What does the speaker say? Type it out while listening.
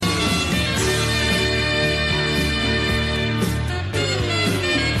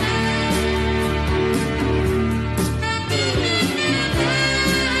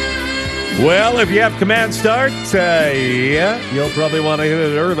Well, if you have command start, you'll probably want to hit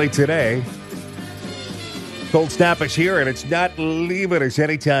it early today. Cold snap is here, and it's not leaving us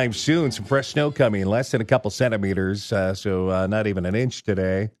anytime soon. Some fresh snow coming, less than a couple centimeters, so not even an inch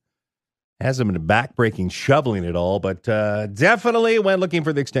today. Hasn't been back-breaking shoveling at all, but definitely when looking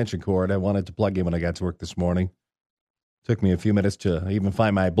for the extension cord, I wanted to plug in when I got to work this morning. Took me a few minutes to even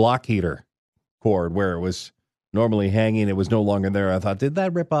find my block heater cord where it was normally hanging. It was no longer there. I thought, did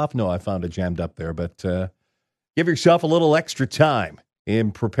that rip off? No, I found it jammed up there. But give yourself a little extra time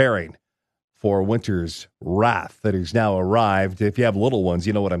in preparing for winter's wrath that has now arrived. If you have little ones,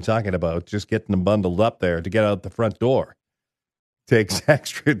 you know what I'm talking about. Just getting them bundled up there to get out the front door takes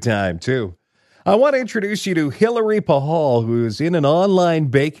extra time, too. I want to introduce you to Hillary Pahal, who is in an online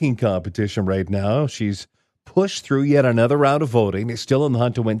baking competition right now. She's pushed through yet another round of voting. Is still in the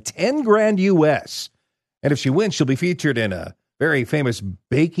hunt to win $10,000 US. And if she wins, she'll be featured in a very famous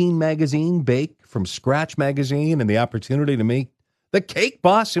baking magazine, Bake from Scratch magazine, and the opportunity to meet the cake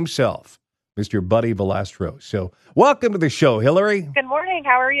boss himself, Mr. Buddy Valastro. So welcome to the show, Hillary. Good morning.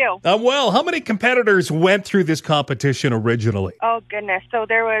 How are you? Well, how many competitors went through this competition originally? Oh, goodness. So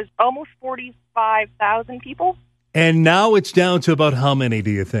there was almost 45,000 people. And now it's down to about how many,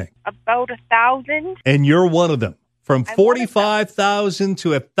 do you think? About 1,000. And you're one of them. From 45,000 to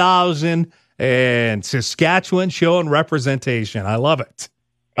 1,000. And Saskatchewan showing representation. I love it.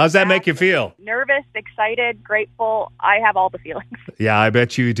 How's that make you feel? Nervous, excited, grateful. I have all the feelings. Yeah, I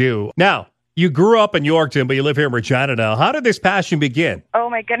bet you do. Now, you grew up in Yorkton, but you live here in Regina now. How did this passion begin? Oh,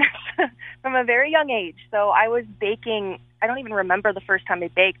 my goodness. From a very young age. So I was baking. I don't even remember the first time I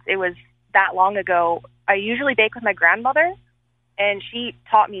baked. It was that long ago. I usually bake with my grandmother, and she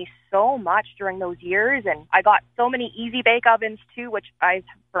taught me so much during those years. And I got so many easy bake ovens, too, which I've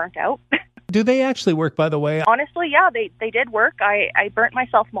burnt out. Do they actually work, by the way? Honestly, yeah, they did work. I burnt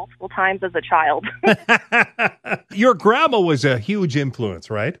myself multiple times as a child. Your grandma was a huge influence,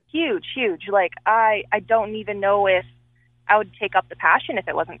 right? Huge. Like, I don't even know if I would take up the passion if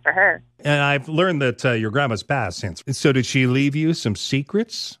it wasn't for her. And I've learned that your grandma's passed since. So did she leave you some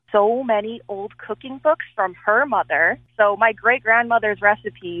secrets? So many old cooking books from her mother. So my great-grandmother's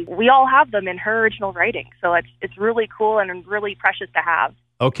recipes, we all have them in her original writing. So it's really cool and really precious to have.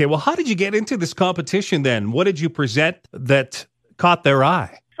 Okay, well, how did you get into this competition then? What did you present that caught their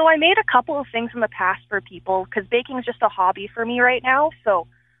eye? So I made a couple of things in the past for people because baking is just a hobby for me right now. So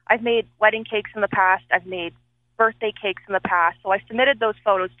I've made wedding cakes in the past. I've made birthday cakes in the past. So I submitted those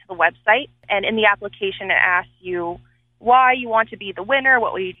photos to the website. And in the application, it asks you why you want to be the winner,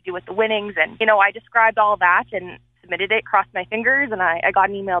 what will you do with the winnings. And, I described all that and submitted it, crossed my fingers, and I got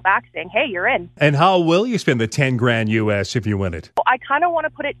an email back saying, hey, you're in. And how will you spend the $10,000 US if you win it? I kind of want to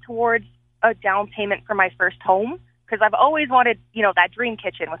put it towards a down payment for my first home because I've always wanted, that dream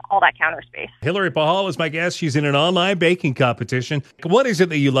kitchen with all that counter space. Hillary Pahal is my guest. She's in an online baking competition. What is it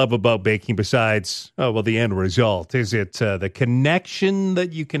that you love about baking besides, the end result? Is it the connection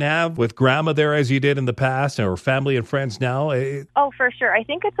that you can have with grandma there as you did in the past or family and friends now? Oh, for sure. I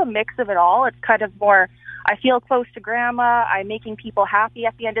think it's a mix of it all. It's kind of more, I feel close to grandma. I'm making people happy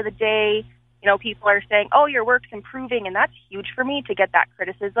at the end of the day. People are saying, oh, your work's improving, and that's huge for me to get that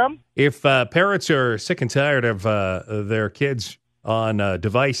criticism. If parents are sick and tired of their kids on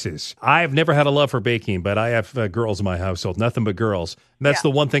devices, I've never had a love for baking, but I have girls in my household, nothing but girls. And that's the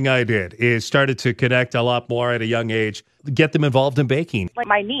one thing I did, is started to connect a lot more at a young age, get them involved in baking. Like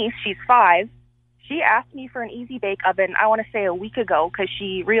my niece, she's 5. She asked me for an easy bake oven, I want to say a week ago, because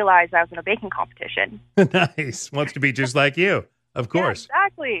she realized I was in a baking competition. Nice. Wants to be just like you, of course. Yeah,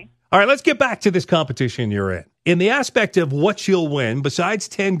 exactly. All right, let's get back to this competition you're in. In the aspect of what you'll win, besides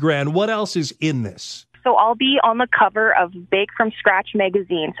 $10,000, what else is in this? So I'll be on the cover of Bake from Scratch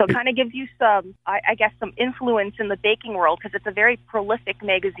magazine. So it kind of gives you some influence in the baking world because it's a very prolific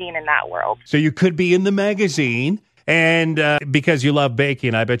magazine in that world. So you could be in the magazine. And because you love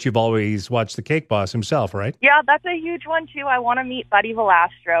baking, I bet you've always watched The Cake Boss himself, right? Yeah, that's a huge one, too. I want to meet Buddy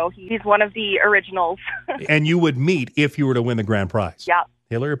Valastro. He's one of the originals. And you would meet if you were to win the grand prize. Yeah.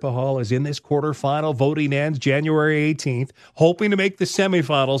 Hillary Pahal is in this quarterfinal. Voting ends January 18th, hoping to make the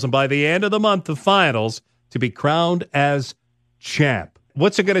semifinals, and by the end of the month, the finals, to be crowned as champ.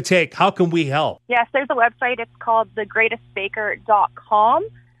 What's it going to take? How can we help? Yes, there's a website. It's called thegreatestbaker.com.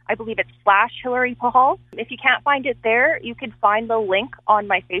 I believe it's /Hillary Pahal. If you can't find it there, you can find the link on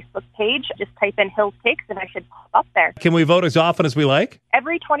my Facebook page. Just type in Hills Cakes and I should pop up there. Can we vote as often as we like?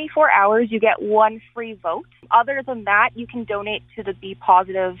 Every 24 hours, you get one free vote. Other than that, you can donate to the Be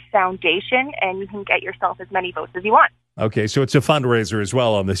Positive Foundation and you can get yourself as many votes as you want. Okay, so it's a fundraiser as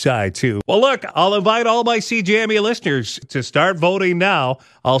well on the side, too. Well, look, I'll invite all my CJME listeners to start voting now.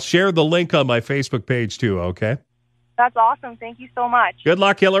 I'll share the link on my Facebook page, too, okay? That's awesome. Thank you so much. Good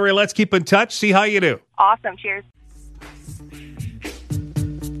luck, Hillary. Let's keep in touch, see how you do. Awesome. Cheers.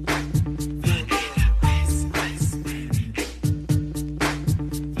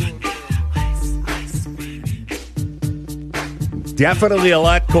 Definitely a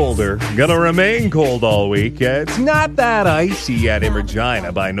lot colder. Gonna remain cold all week. It's not that icy yet in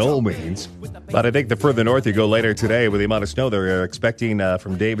Regina, by no means. But I think the further north you go later today, with the amount of snow they're expecting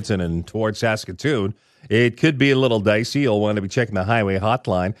from Davidson and towards Saskatoon, it could be a little dicey. You'll want to be checking the highway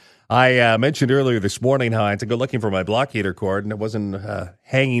hotline. I mentioned earlier this morning how I had to go looking for my block heater cord, and it wasn't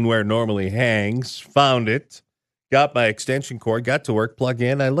hanging where it normally hangs. Found it. Got my extension cord, got to work, plug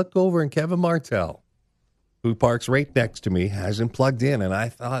in. I look over, and Kevin Martell, who parks right next to me, hasn't plugged in. And I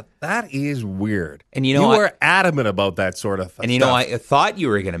thought, that is weird. And you were adamant about that sort of stuff. And I thought you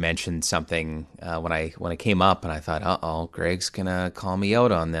were going to mention something when I came up, and I thought, uh-oh, Greg's going to call me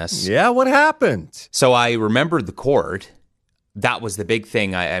out on this. Yeah, what happened? So I remembered the cord. That was the big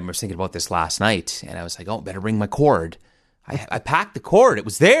thing. I was thinking about this last night, and I was like, oh, better bring my cord. I packed the cord. It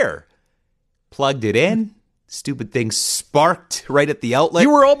was there. Plugged it in. Stupid thing sparked right at the outlet.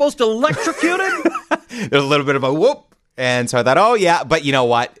 You were almost electrocuted? There's a little bit of a whoop. And so I thought, oh, yeah. But you know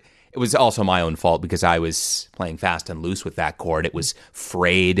what? It was also my own fault because I was playing fast and loose with that cord. It was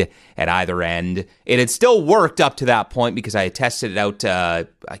frayed at either end. It had still worked up to that point because I had tested it out, I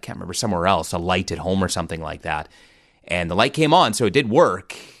can't remember, somewhere else, a light at home or something like that. And the light came on, so it did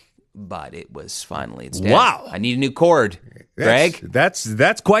work. But it was finally, it's dead. Wow. I need a new cord, Greg.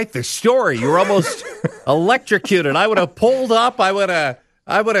 That's quite the story. You were almost electrocuted. I would have pulled up. I would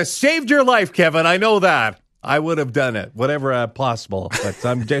have saved your life, Kevin. I know that. I would have done it, whatever possible. But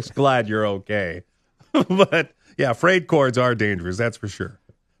I'm just glad you're okay. But yeah, frayed cords are dangerous, that's for sure.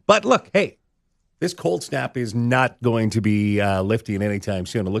 But look, hey, this cold snap is not going to be lifting anytime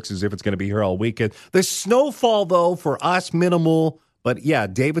soon. It looks as if it's going to be here all weekend. The snowfall, though, for us, minimal. But yeah,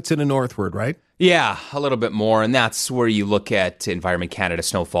 Davidson and northward, right? Yeah, a little bit more. And that's where you look at Environment Canada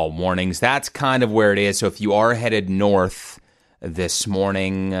snowfall warnings. That's kind of where it is. So if you are headed north this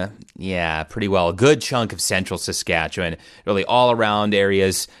morning, yeah, pretty well. A good chunk of central Saskatchewan, really all around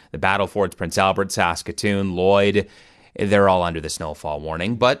areas, the Battlefords, Prince Albert, Saskatoon, Lloyd, they're all under the snowfall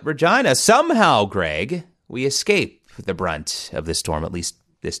warning. But Regina, somehow, Greg, we escape the brunt of the storm, at least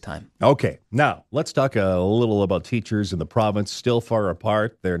this time. Okay, now let's talk a little about teachers in the province. Still far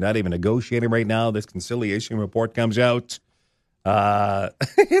apart. They're not even negotiating right now. This conciliation report comes out. I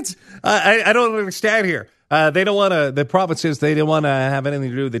don't understand here. They don't want to. The province says they don't want to have anything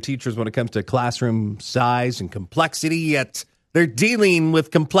to do with the teachers when it comes to classroom size and complexity. Yet they're dealing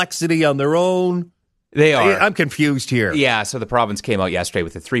with complexity on their own. They are. I'm confused here. Yeah. So the province came out yesterday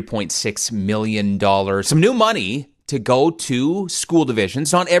with a $3.6 million, some new money to go to school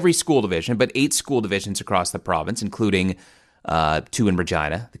divisions, not every school division, but 8 school divisions across the province, including 2 in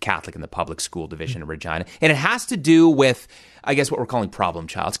Regina, the Catholic and the public school division in Regina. And it has to do with, I guess, what we're calling problem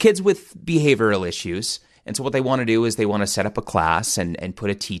childs, kids with behavioral issues. And so what they want to do is they want to set up a class and put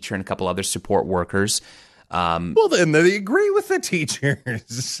a teacher and a couple other support workers. Well, then they agree with the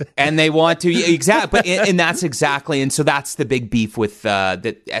teachers. And they want to, exactly, and that's exactly, and so that's the big beef with that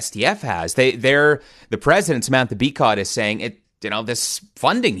SDF has. The president, Samantha Beacott, is saying this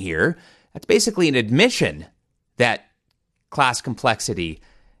funding here, that's basically an admission that class complexity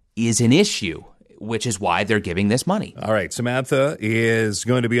is an issue, which is why they're giving this money. All right, Samantha is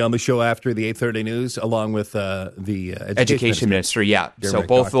going to be on the show after the 8:30 news, along with the Education Minister. Yeah, so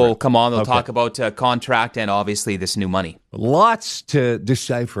both will come on. They'll talk about contract and obviously this new money. Lots to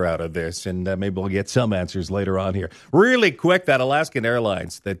decipher out of this, and maybe we'll get some answers later on here. Really quick, that Alaskan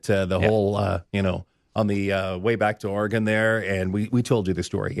Airlines, that whole, on the way back to Oregon there, and we told you the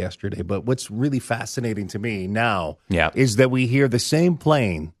story yesterday, but what's really fascinating to me now is that we hear the same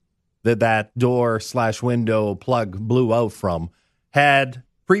plane that door/window plug blew out from had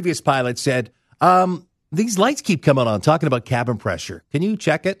previous pilots said, these lights keep coming on, talking about cabin pressure. Can you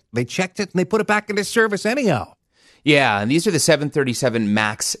check it? They checked it, and they put it back into service anyhow. Yeah, and these are the 737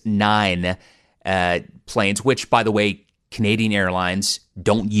 MAX 9 planes, which, by the way, Canadian Airlines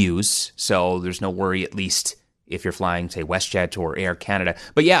don't use, so there's no worry, at least if you're flying, say, WestJet or Air Canada.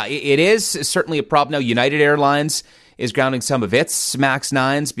 But yeah, it is certainly a problem. Now, United Airlines is grounding some of its MAX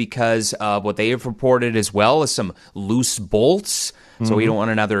 9s because of what they have reported as well as some loose bolts. Mm-hmm. So we don't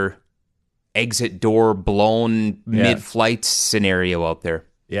want another exit door blown mid-flight scenario out there.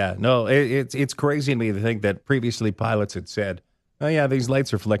 Yeah, no, it's crazy to me to think that previously pilots had said oh yeah, these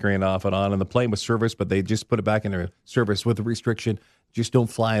lights are flickering off and on, and the plane was serviced, but they just put it back into service with the restriction, just don't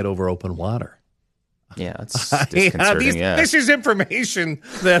fly it over open water. Yeah, it's disconcerting. This is information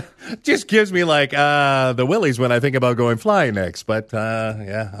that just gives me like the willies when I think about going flying next. But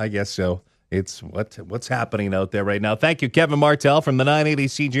yeah, I guess so. It's what's happening out there right now. Thank you, Kevin Martell from the 980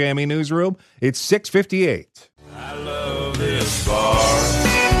 CJME Newsroom. It's 6:58. I love this bar.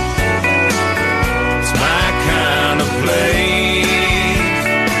 It's my kind of place.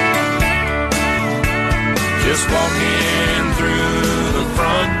 Just walking through the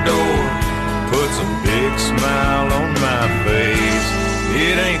front door puts a big smile on my face.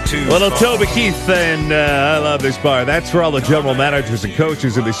 It ain't too Little far. Toby Keith and I love this bar. That's for all the general managers and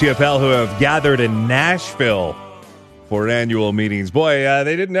coaches of the CFL who have gathered in Nashville for annual meetings. Boy,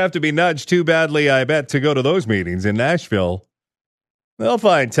 they didn't have to be nudged too badly, I bet, to go to those meetings in Nashville. They'll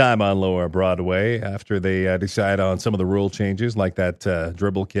find time on Lower Broadway after they decide on some of the rule changes, like that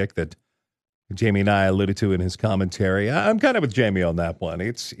dribble kick that Jamie and I alluded to in his commentary. I'm kind of with Jamie on that one.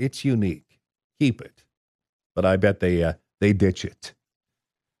 It's unique. Keep it. But I bet they ditch it.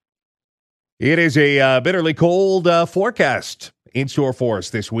 It is a bitterly cold forecast in store for us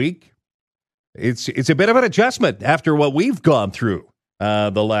this week. It's a bit of an adjustment after what we've gone through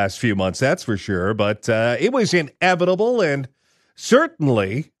the last few months, that's for sure. But it was inevitable, and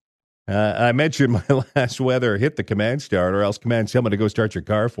certainly, I mentioned my last weather hit the command start, or else command someone to go start your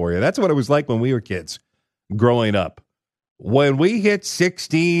car for you. That's what it was like when we were kids growing up. When we hit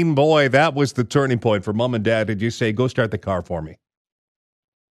 16, boy, that was the turning point for mom and dad to just say, go start the car for me.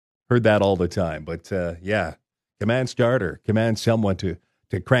 Heard that all the time. But, yeah, command start or command someone to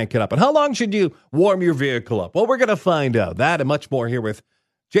crank it up. And how long should you warm your vehicle up? Well, we're going to find out that and much more here with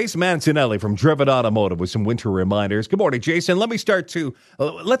Jason Mancinelli from Driven Automotive with some winter reminders. Good morning, Jason. Let me start to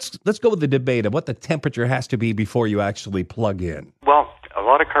let's go with the debate of what the temperature has to be before you actually plug in. Well, a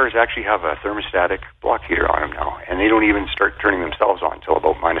lot of cars actually have a thermostatic block heater on them now, and they don't even start turning themselves on until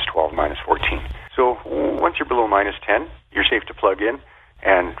about minus 12, minus 14. So once you're below minus 10, you're safe to plug in,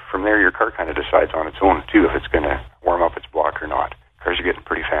 and from there your car kind of decides on its own, too, if it's going to warm up its block or not. Cars are getting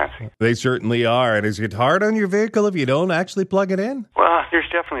pretty fancy. They certainly are. And is it hard on your vehicle if you don't actually plug it in? Well, there's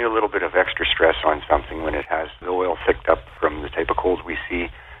definitely a little bit of extra stress on something when it has the oil thicked up from the type of coals we see.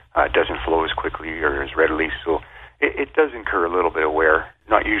 It doesn't flow as quickly or as readily, so it does incur a little bit of wear.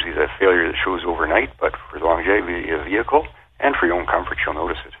 Not usually the failure that shows overnight, but for the longevity of the vehicle and for your own comfort, you'll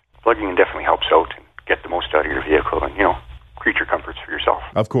notice it. Plugging in definitely helps out and get the most out of your vehicle and, creature comforts for yourself.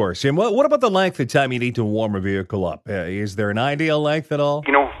 Of course. And what about the length of time you need to warm a vehicle up? Is there an ideal length at all?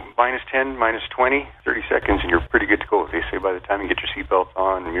 Minus 10, minus 20, 30 seconds, and you're pretty good to go. They say by the time you get your seatbelt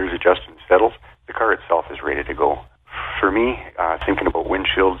on, the mirrors adjust and settles, the car itself is ready to go. For me, thinking about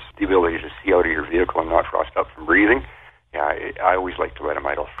windshields, the ability to see out of your vehicle and not frost up from breathing, I always like to let them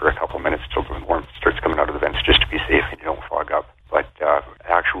idle for a couple of minutes till the warmth starts coming out of the vents just to be safe and you don't fog up. But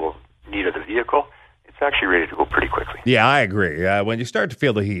actual need of the vehicle, it's actually ready to go pretty quickly. Yeah, I agree. When you start to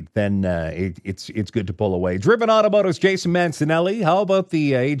feel the heat, then it's good to pull away. Driven Automotive's Jason Mancinelli. How about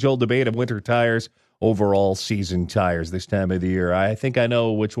the age-old debate of winter tires over all-season tires this time of the year? I think I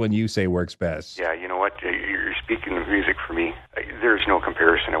know which one you say works best. Yeah, you know what? You're speaking of music for me. There's no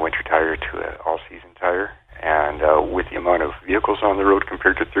comparison, a winter tire to an all-season tire. And with the amount of vehicles on the road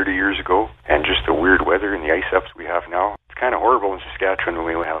compared to 30 years ago and just the weird weather and the ice-ups we have now, it's kind of horrible in Saskatchewan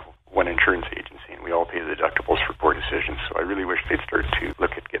when we have one insurance agency and we all pay the deductibles for poor decisions. So I really wish they'd start to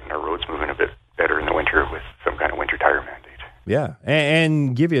look at getting our roads moving a bit better in the winter with some kind of winter tire mandate. Yeah,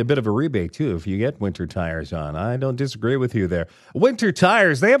 and give you a bit of a rebate, too, if you get winter tires on. I don't disagree with you there. Winter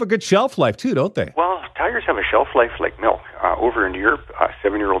tires, they have a good shelf life, too, don't they? Well, tires have a shelf life like milk. Over in Europe,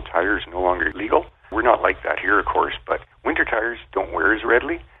 7-year-old tires no longer legal. We're not like that here, of course, but winter tires don't wear as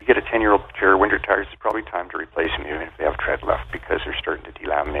readily. You get a 10-year-old pair of winter tires, it's probably time to replace them even if they have tread left because they're starting to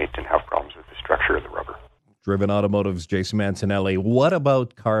delaminate and have problems with the structure of the rubber. Driven Automotive's Jason Mancinelli. What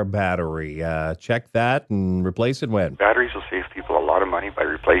about car battery? Check that and replace it when? Batteries will save people a lot of money by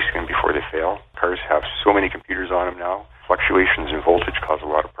replacing them before they fail. Cars have so many computers on them now. Fluctuations in voltage cause a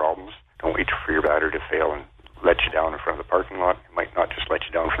lot of problems. Don't wait for your battery to fail and let you down in front of the parking lot. It might not just let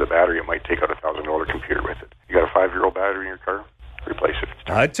you down for the battery. It might take out a $1,000 computer with it. You got a 5-year-old battery in your car? Replace it.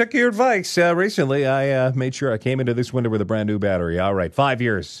 I took your advice recently. I made sure I came into this winter with a brand new battery. All right, 5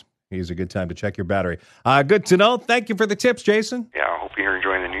 years. Here's a good time to check your battery. Good to know. Thank you for the tips, Jason. Yeah, I hope you're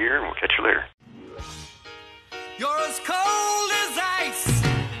enjoying the new year, and we'll catch you later. You're as cold as ice.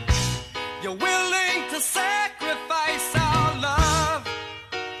 You're willing to sacrifice our love.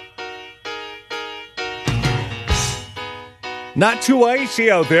 Not too icy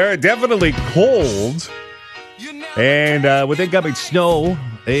out there. Definitely cold. You never And with incoming snow,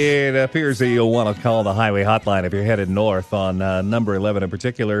 it appears that you'll want to call the highway hotline if you're headed north on number 11 in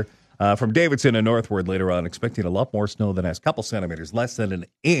particular. From Davidson and northward later on, expecting a lot more snow the next couple centimeters, less than an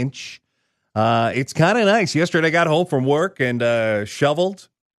inch. It's kind of nice. Yesterday I got home from work and shoveled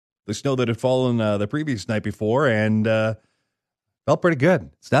the snow that had fallen the previous night before, and felt pretty good.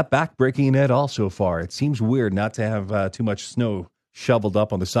 It's not back-breaking at all so far. It seems weird not to have too much snow shoveled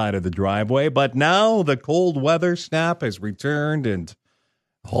up on the side of the driveway, but now the cold weather snap has returned and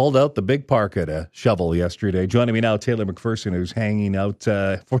hauled out the big parka to shovel yesterday. Joining me now, Taylor McPherson, who's hanging out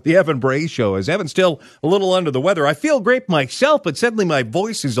for the Evan Bray Show. Is Evan still a little under the weather? I feel great myself, but suddenly my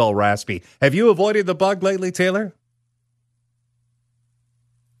voice is all raspy. Have you avoided the bug lately, Taylor?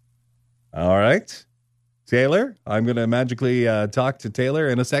 All right. Taylor, I'm going to magically talk to Taylor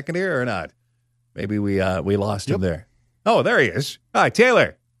in a second here or not? Maybe we lost him there. Oh, there he is. Hi,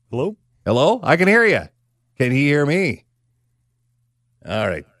 Taylor. Hello? Hello? I can hear you. Can he hear me? All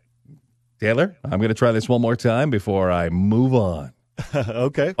right. Taylor, I'm going to try this one more time before I move on.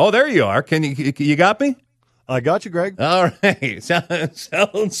 Okay. Oh, there you are. Can you got me? I got you, Greg. All right.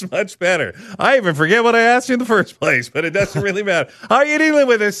 Sounds much better. I even forget what I asked you in the first place, but it doesn't really matter. How are you dealing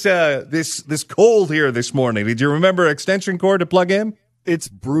with this cold here this morning? Did you remember extension cord to plug in? It's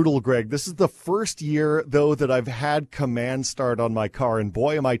brutal, Greg. This is the first year, though, that I've had Command Start on my car, and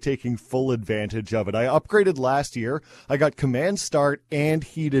boy, am I taking full advantage of it. I upgraded last year. I got Command Start and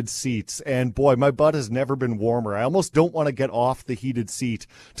heated seats, and boy, my butt has never been warmer. I almost don't want to get off the heated seat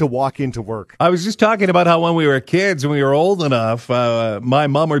to walk into work. I was just talking about how when we were kids and we were old enough, my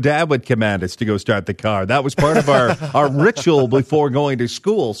mom or dad would command us to go start the car. That was part of our ritual before going to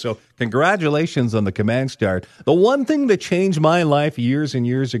school. So congratulations on the Command Start. The one thing that changed my life years and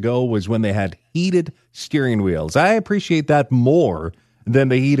years ago was when they had heated steering wheels. I appreciate that more than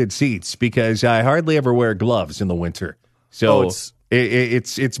the heated seats because I hardly ever wear gloves in the winter. So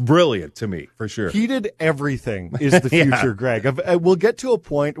it's brilliant to me, for sure. Heated everything is the future, Greg. We'll get to a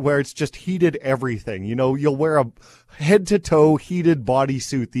point where it's just heated everything. You know, you'll wear a head-to-toe heated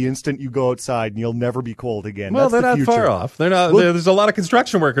bodysuit the instant you go outside, and you'll never be cold again. Well, That's they're not far off. They're not. There's a lot of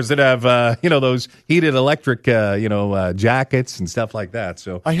construction workers that have, those heated electric, jackets and stuff like that.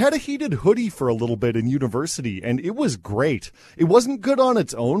 So I had a heated hoodie for a little bit in university, and it was great. It wasn't good on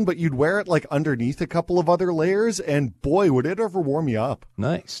its own, but you'd wear it like underneath a couple of other layers, and boy, would it ever warm you up.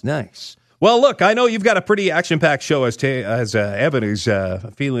 Nice. Well, look, I know you've got a pretty action-packed show as Evan is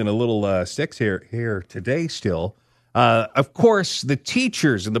feeling a little sick here today still. Of course, the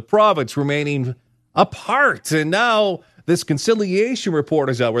teachers in the province remaining apart, and now this conciliation report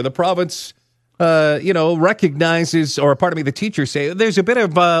is out where the province, recognizes, the teachers say there's a bit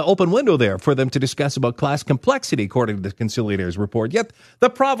of open window there for them to discuss about class complexity, according to the conciliators report. Yet the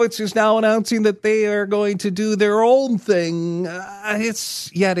province is now announcing that they are going to do their own thing.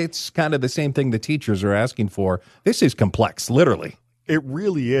 It's kind of the same thing the teachers are asking for. This is complex, literally. It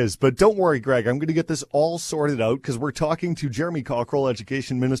really is. But don't worry, Greg. I'm going to get this all sorted out because we're talking to Jeremy Cockrell,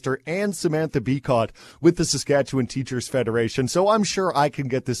 Education Minister, and Samantha Beacott with the Saskatchewan Teachers Federation. So I'm sure I can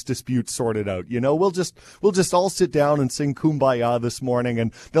get this dispute sorted out. You know, we'll just all sit down and sing Kumbaya this morning,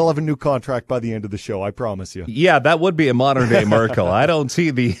 and they'll have a new contract by the end of the show. I promise you. Yeah, that would be a modern day miracle. I don't see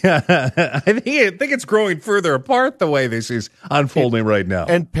the. I think it's growing further apart the way this is unfolding right now.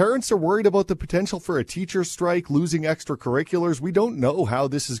 And parents are worried about the potential for a teacher strike, losing extracurriculars. We don't know how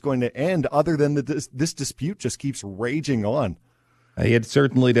this is going to end other than that this dispute just keeps raging on. It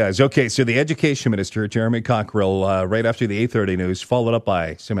certainly does. Okay, so the Education Minister, Jeremy Cockrell, right after the 8:30 news, followed up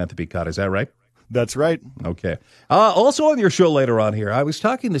by Samantha Beacott. Is that right? That's right. Okay. Also on your show later on here, I was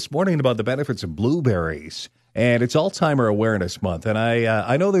talking this morning about the benefits of blueberries, and it's Alzheimer Awareness Month. And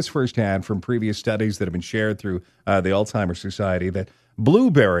I know this firsthand from previous studies that have been shared through the Alzheimer's Society that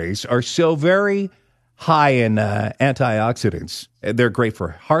blueberries are so very high in antioxidants. They're great for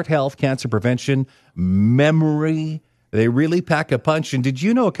heart health, cancer prevention, memory. They really pack a punch. And did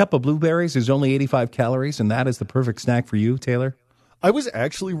you know a cup of blueberries is only 85 calories, and that is the perfect snack for you, Taylor? I was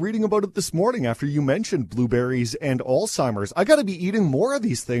actually reading about it this morning after you mentioned blueberries and Alzheimer's. I got to be eating more of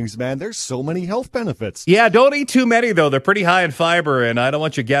these things, man. There's so many health benefits. Yeah, don't eat too many, though. They're pretty high in fiber, and I don't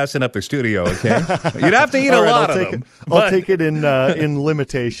want you gassing up the studio, okay? You'd have to eat a lot of them. I'll take it in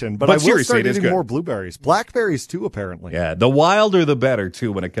limitation, but I will start eating more blueberries. Blackberries, too, apparently. Yeah, the wilder the better,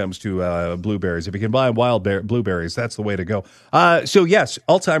 too, when it comes to blueberries. If you can buy wild blueberries, that's the way to go. So, yes,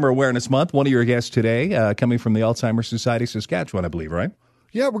 Alzheimer Awareness Month. One of your guests today coming from the Alzheimer's Society Saskatchewan, I believe, right?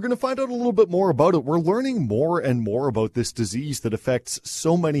 Yeah, we're going to find out a little bit more about it. We're learning more and more about this disease that affects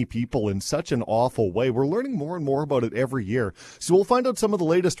so many people in such an awful way. We're learning more and more about it every year. So we'll find out some of the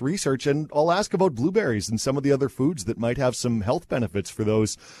latest research, and I'll ask about blueberries and some of the other foods that might have some health benefits for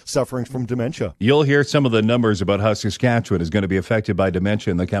those suffering from dementia. You'll hear some of the numbers about how Saskatchewan is going to be affected by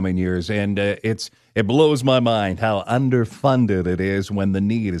dementia in the coming years, and it blows my mind how underfunded it is when the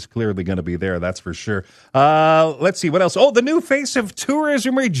need is clearly going to be there, that's for sure. Let's see, what else? Oh, the new face of tourism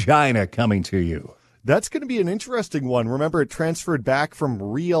Regina coming to you. That's going to be an interesting one. Remember, it transferred back from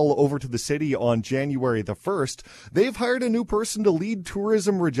Real over to the city on January the 1st. They've hired a new person to lead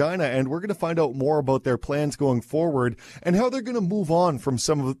Tourism Regina, and we're going to find out more about their plans going forward and how they're going to move on from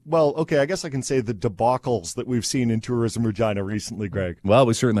some of, well, okay, I guess I can say the debacles that we've seen in Tourism Regina recently, Greg. Well,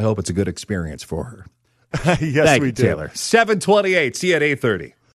 we certainly hope it's a good experience for her. Yes, Thank we you, do. Taylor. 7:28. See you at 8:30.